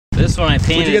This one I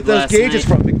painted. Where'd you get those gauges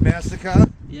from?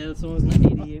 McMaster? Yeah, this one was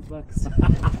 88 bucks.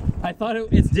 I thought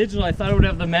it's digital. I thought it would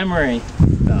have the memory.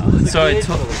 No. So I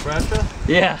told the pressure.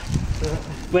 Yeah,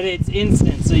 but it's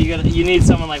instant. So you need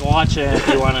someone like watching it if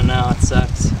you want to know. It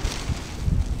sucks.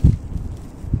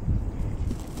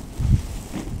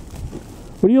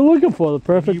 What are you looking for? The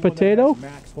perfect potato?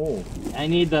 Max hole. I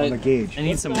need the gauge. I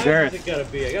need some What girth. size it gotta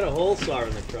be? I got a hole saw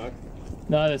in the truck.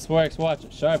 No, this works. Watch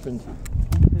it sharpens.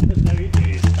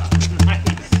 Nice.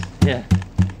 Yeah,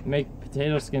 make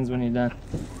potato skins when you're done.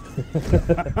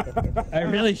 I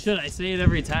really should. I say it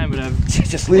every time, but I've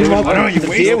Just leave them up. I don't know,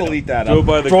 your deer will eat that up.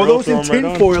 Throw those in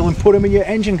tin foil and put them in your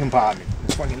engine compartment.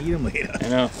 Just fucking eat them later. I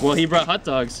know. Well, he brought hot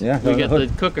dogs. Yeah, we got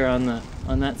the cooker on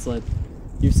that sled.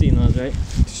 You've seen those, right?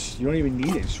 You don't even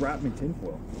need it. Just wrap them in tin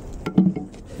foil.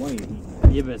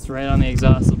 Yeah, but it's right on the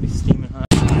exhaust. It'll be steaming hot.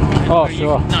 Oh,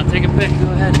 sure. No, take a pic.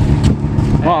 Go ahead.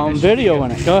 Oh, I'm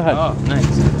videoing it. Go ahead. Oh,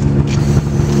 nice.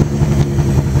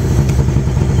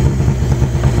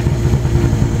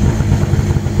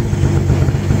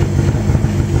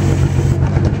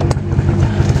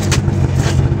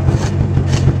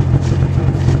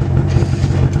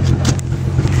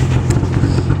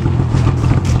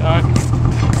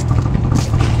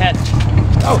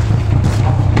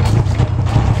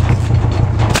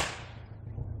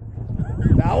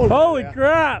 Holy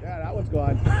crap! Yeah, that one's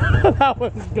gone. That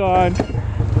one's gone.